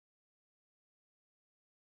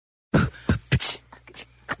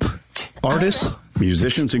Artists,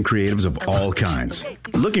 musicians, and creatives of all kinds.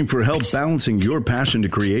 Looking for help balancing your passion to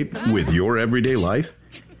create with your everyday life?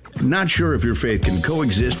 Not sure if your faith can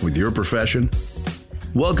coexist with your profession?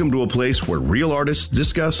 Welcome to a place where real artists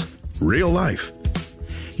discuss real life.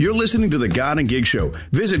 You're listening to The God and Gig Show.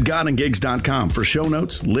 Visit godandgigs.com for show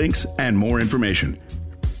notes, links, and more information.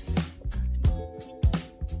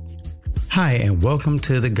 Hi, and welcome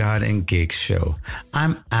to The God and Gig Show.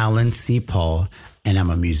 I'm Alan C. Paul, and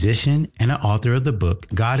I'm a musician and an author of the book,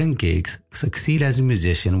 God and Gigs, Succeed as a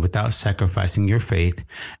Musician Without Sacrificing Your Faith,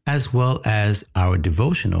 as well as our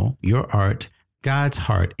devotional, Your Art, God's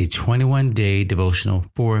Heart, a 21-day devotional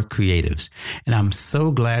for creatives. And I'm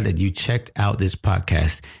so glad that you checked out this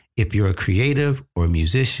podcast. If you're a creative or a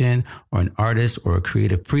musician or an artist or a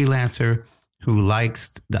creative freelancer who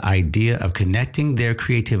likes the idea of connecting their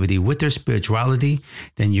creativity with their spirituality,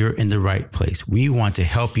 then you're in the right place. We want to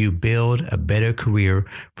help you build a better career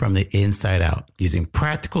from the inside out using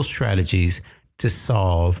practical strategies to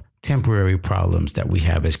solve temporary problems that we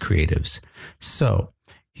have as creatives. So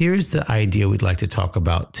here's the idea we'd like to talk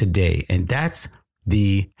about today, and that's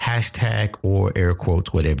the hashtag or air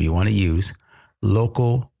quotes, whatever you want to use,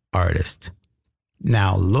 local artist.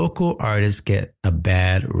 Now, local artists get a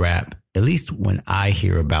bad rap, at least when I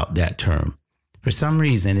hear about that term. For some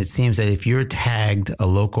reason, it seems that if you're tagged a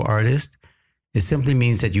local artist, it simply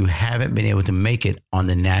means that you haven't been able to make it on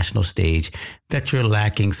the national stage, that you're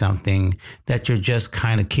lacking something, that you're just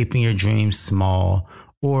kind of keeping your dreams small,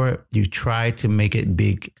 or you tried to make it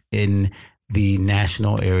big in the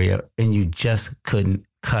national area and you just couldn't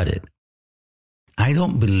cut it. I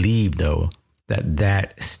don't believe, though,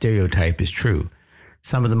 that stereotype is true.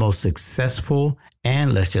 Some of the most successful,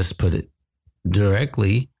 and let's just put it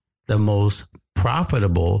directly, the most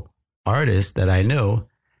profitable artists that I know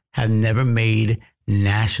have never made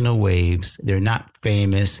national waves. They're not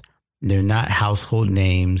famous. They're not household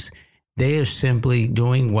names. They are simply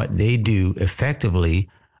doing what they do effectively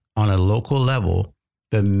on a local level,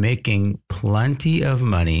 but making plenty of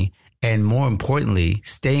money and, more importantly,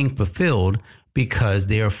 staying fulfilled because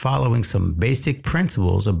they are following some basic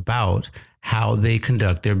principles about how they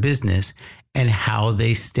conduct their business and how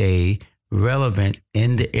they stay relevant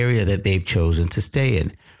in the area that they've chosen to stay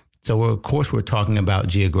in. So, of course, we're talking about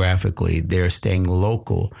geographically. They're staying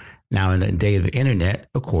local. Now, in the day of the internet,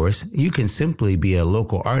 of course, you can simply be a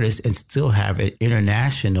local artist and still have an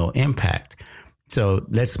international impact. So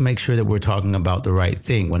let's make sure that we're talking about the right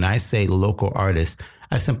thing. When I say local artists,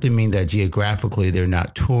 I simply mean that geographically they're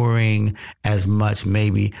not touring as much.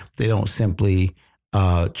 Maybe they don't simply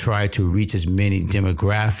try to reach as many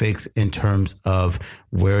demographics in terms of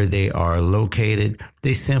where they are located.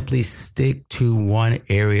 They simply stick to one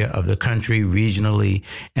area of the country regionally,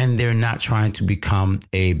 and they're not trying to become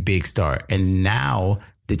a big star. And now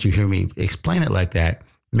that you hear me explain it like that,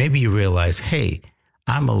 maybe you realize, hey,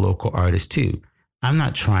 I'm a local artist too. I'm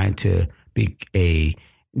not trying to be a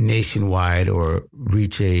nationwide or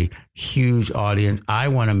reach a huge audience. I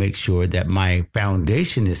want to make sure that my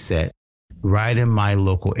foundation is set right in my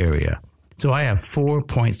local area. So I have 4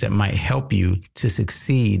 points that might help you to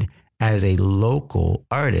succeed as a local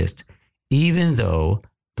artist. Even though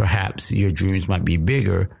perhaps your dreams might be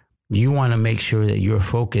bigger, you want to make sure that your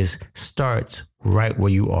focus starts right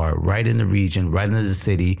where you are, right in the region, right in the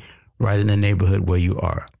city, right in the neighborhood where you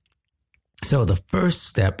are. So the first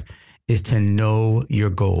step is to know your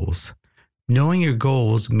goals. Knowing your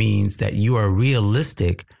goals means that you are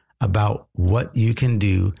realistic about what you can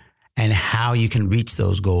do and how you can reach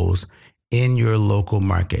those goals in your local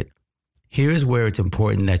market. Here's where it's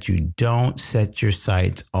important that you don't set your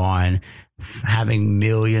sights on having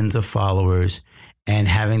millions of followers and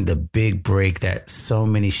having the big break that so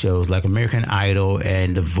many shows like American Idol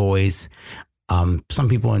and The Voice. Some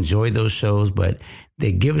people enjoy those shows, but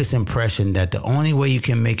they give this impression that the only way you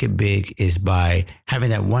can make it big is by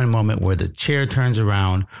having that one moment where the chair turns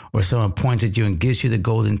around or someone points at you and gives you the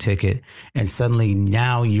golden ticket. And suddenly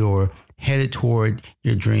now you're headed toward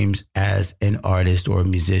your dreams as an artist or a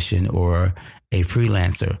musician or a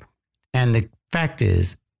freelancer. And the fact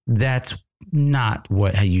is, that's not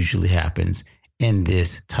what usually happens in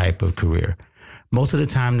this type of career. Most of the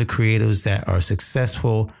time, the creatives that are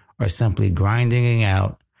successful are simply grinding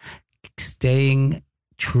out, staying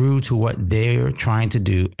true to what they're trying to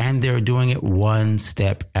do, and they're doing it one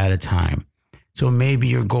step at a time. So maybe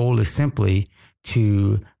your goal is simply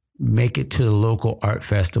to make it to the local art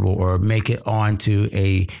festival or make it onto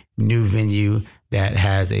a new venue that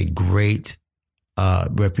has a great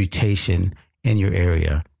reputation in your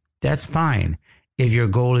area. That's fine. If your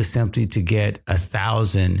goal is simply to get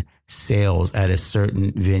 1,000 sales at a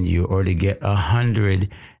certain venue or to get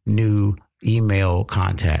 100 new email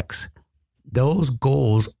contacts, those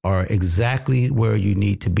goals are exactly where you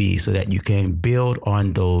need to be so that you can build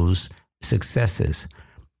on those successes.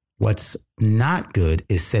 What's not good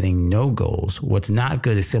is setting no goals. What's not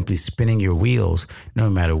good is simply spinning your wheels no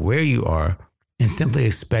matter where you are and simply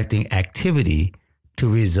expecting activity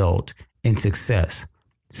to result in success.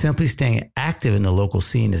 Simply staying active in the local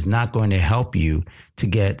scene is not going to help you to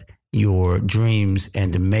get your dreams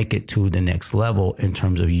and to make it to the next level in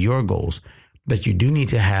terms of your goals. But you do need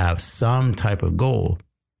to have some type of goal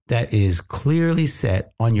that is clearly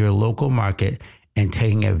set on your local market and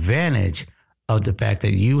taking advantage of the fact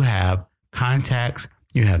that you have contacts,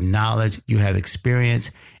 you have knowledge, you have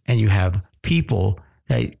experience, and you have people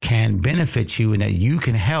that can benefit you and that you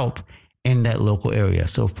can help in that local area.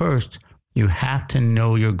 So first, you have to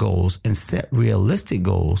know your goals and set realistic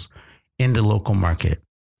goals in the local market.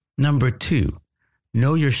 Number 2,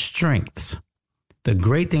 know your strengths. The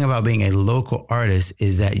great thing about being a local artist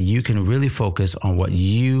is that you can really focus on what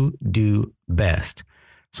you do best.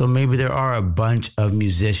 So maybe there are a bunch of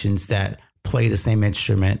musicians that play the same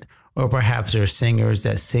instrument, or perhaps there are singers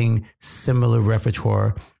that sing similar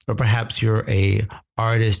repertoire, or perhaps you're a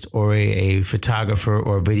artist or a photographer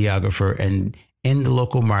or a videographer, and in the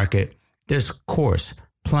local market, there's of course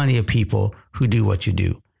plenty of people who do what you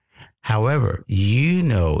do. However, you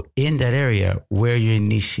know in that area where your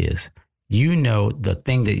niche is. You know the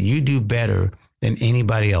thing that you do better than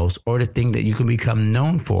anybody else, or the thing that you can become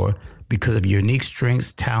known for because of your unique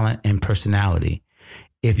strengths, talent, and personality.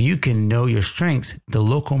 If you can know your strengths, the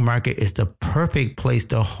local market is the perfect place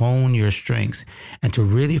to hone your strengths and to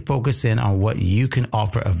really focus in on what you can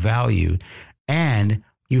offer of value. And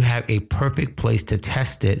you have a perfect place to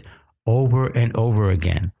test it over and over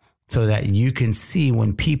again so that you can see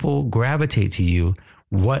when people gravitate to you,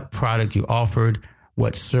 what product you offered,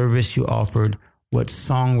 what service you offered, what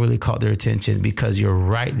song really caught their attention, because you're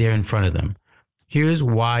right there in front of them. Here's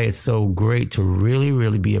why it's so great to really,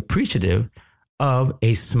 really be appreciative of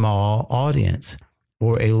a small audience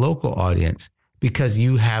or a local audience, because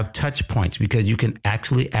you have touch points, because you can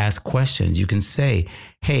actually ask questions. You can say,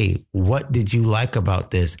 hey, what did you like about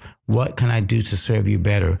this? What can I do to serve you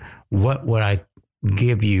better? What would I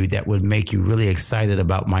give you that would make you really excited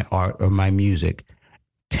about my art or my music?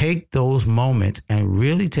 Take those moments and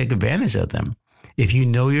really take advantage of them. If you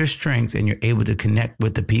know your strengths and you're able to connect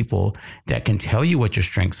with the people that can tell you what your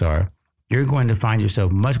strengths are, you're going to find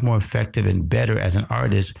yourself much more effective and better as an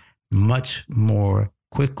artist much more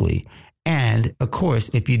quickly. And of course,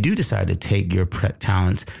 if you do decide to take your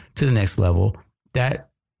talents to the next level,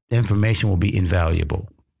 that information will be invaluable.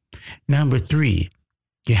 Number 3,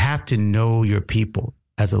 you have to know your people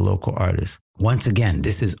as a local artist. Once again,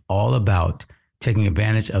 this is all about taking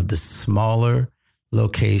advantage of the smaller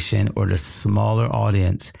location or the smaller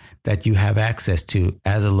audience that you have access to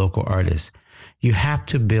as a local artist. You have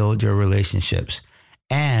to build your relationships.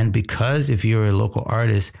 And because if you're a local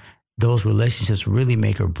artist, those relationships really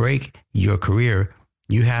make or break your career,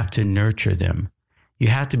 you have to nurture them. You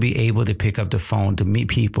have to be able to pick up the phone, to meet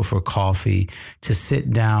people for coffee, to sit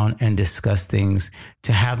down and discuss things,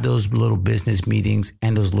 to have those little business meetings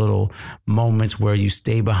and those little moments where you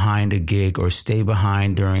stay behind a gig or stay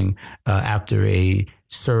behind during after a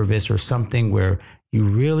service or something where you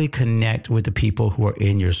really connect with the people who are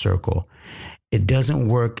in your circle. It doesn't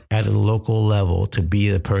work at a local level to be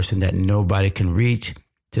the person that nobody can reach,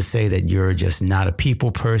 to say that you're just not a people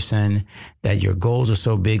person, that your goals are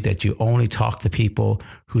so big that you only talk to people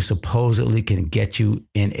who supposedly can get you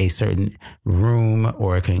in a certain room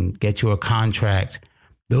or can get you a contract.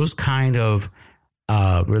 Those kind of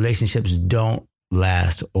relationships don't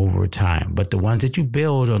last over time. But the ones that you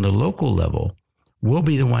build on the local level will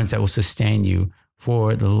be the ones that will sustain you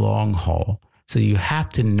for the long haul. So you have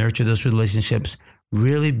to nurture those relationships,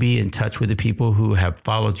 really be in touch with the people who have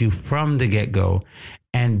followed you from the get-go,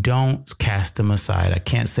 and don't cast them aside. I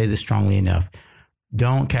can't say this strongly enough.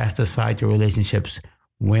 Don't cast aside your relationships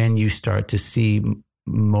when you start to see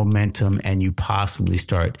momentum and you possibly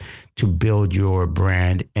start to build your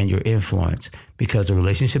brand and your influence, because the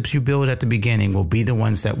relationships you build at the beginning will be the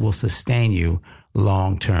ones that will sustain you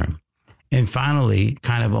long term. And finally,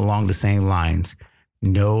 kind of along the same lines,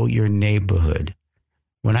 know your neighborhood.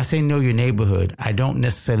 When I say know your neighborhood, I don't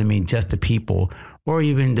necessarily mean just the people or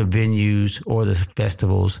even the venues or the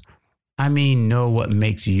festivals. I mean, know what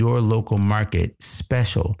makes your local market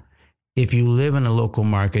special. If you live in a local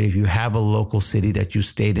market, if you have a local city that you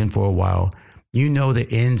stayed in for a while, you know the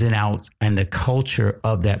ins and outs and the culture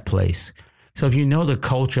of that place. So if you know the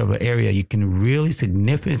culture of an area, you can really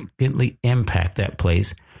significantly impact that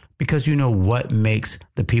place because you know what makes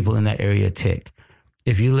the people in that area tick.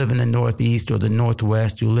 If you live in the Northeast or the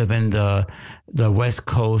Northwest, you live in the West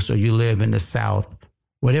Coast, or you live in the South,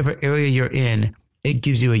 whatever area you're in, it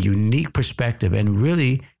gives you a unique perspective and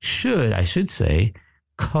really I should say,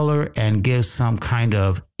 color and give some kind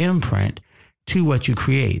of imprint to what you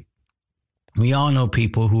create. We all know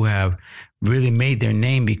people who have really made their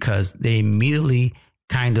name because they immediately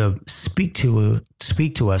kind of speak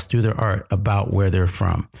to us through their art about where they're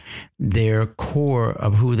from. Their core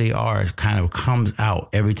of who they are kind of comes out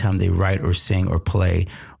every time they write or sing or play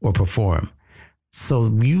or perform. So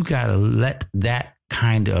you got to let that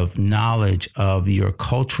kind of knowledge of your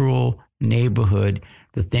cultural neighborhood,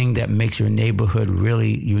 the thing that makes your neighborhood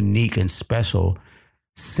really unique and special,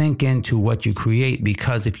 sink into what you create.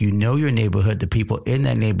 Because if you know your neighborhood, the people in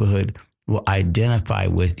that neighborhood will identify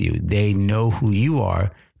with you. They know who you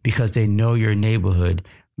are because they know your neighborhood.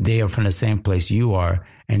 They are from the same place you are,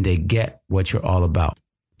 and they get what you're all about.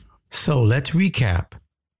 So let's recap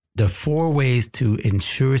the 4 ways to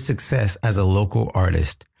ensure success as a local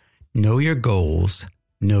artist. Know your goals,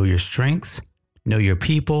 know your strengths, know your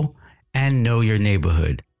people, and know your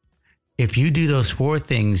neighborhood. If you do those 4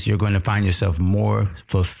 things, you're going to find yourself more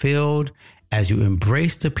fulfilled as you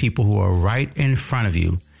embrace the people who are right in front of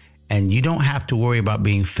you. And you don't have to worry about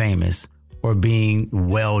being famous or being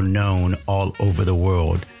well known all over the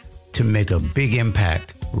world to make a big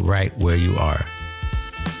impact right where you are.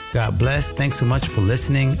 God bless. Thanks so much for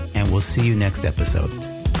listening, and we'll see you next episode.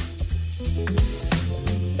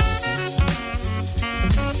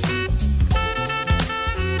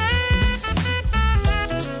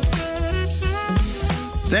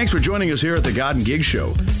 Thanks for joining us here at the God and Gigs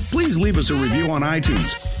Show. Please leave us a review on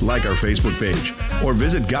iTunes, like our Facebook page, or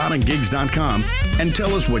visit godandgigs.com and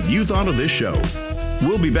tell us what you thought of this show.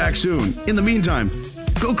 We'll be back soon. In the meantime,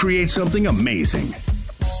 go create something amazing.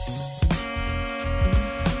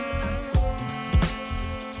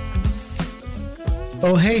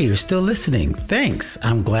 Oh, hey, you're still listening. Thanks.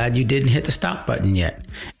 I'm glad you didn't hit the stop button yet.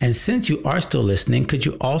 And since you are still listening, could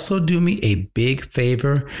you also do me a big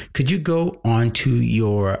favor? Could you go onto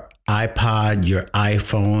your iPod, your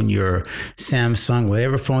iPhone, your Samsung,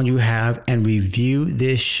 whatever phone you have, and review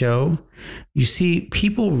this show? You see,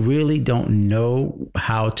 people really don't know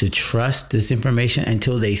how to trust this information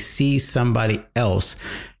until they see somebody else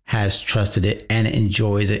has trusted it and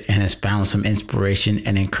enjoys it and has found some inspiration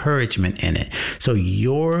and encouragement in it. So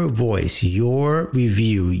your voice, your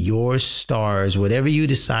review, your stars, whatever you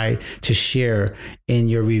decide to share in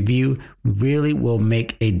your review really will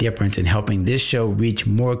make a difference in helping this show reach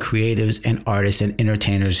more creatives and artists and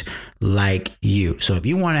entertainers like you. So if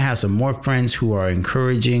you want to have some more friends who are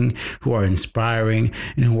encouraging, who are inspiring,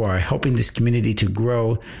 and who are helping this community to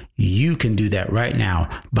grow, you can do that right now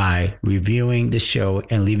by reviewing the show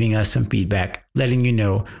and leaving us some feedback, letting you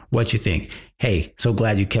know what you think. Hey, so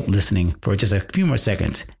glad you kept listening for just a few more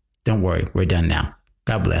seconds. Don't worry, we're done now.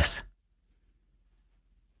 God bless.